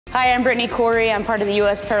Hi, I'm Brittani Coury. I'm part of the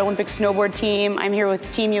U.S. Paralympic snowboard team. I'm here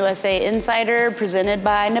with Team USA Insider, presented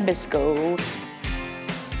by Nabisco.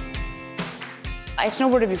 I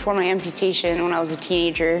snowboarded before my amputation when I was a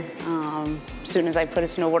teenager. As soon as I put a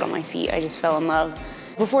snowboard on my feet, I just fell in love.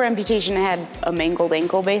 Before amputation, I had a mangled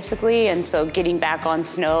ankle, basically, and so getting back on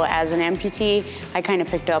snow as an amputee, I kind of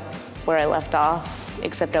picked up where I left off,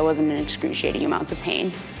 except I wasn't in excruciating amounts of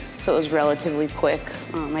pain. So it was relatively quick.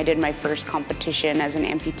 I did my first competition as an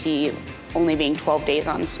amputee, only being 12 days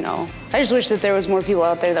on snow. I just wish that there was more people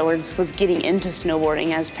out there that was getting into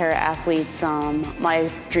snowboarding as para-athletes.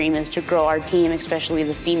 My dream is to grow our team, especially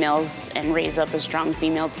the females, and raise up a strong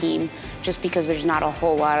female team, just because there's not a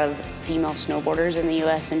whole lot of female snowboarders in the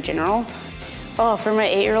US in general. Oh, for my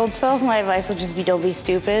 8-year-old self, my advice would just be don't be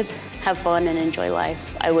stupid, have fun and enjoy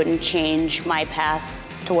life. I wouldn't change my path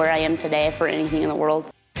to where I am today for anything in the world.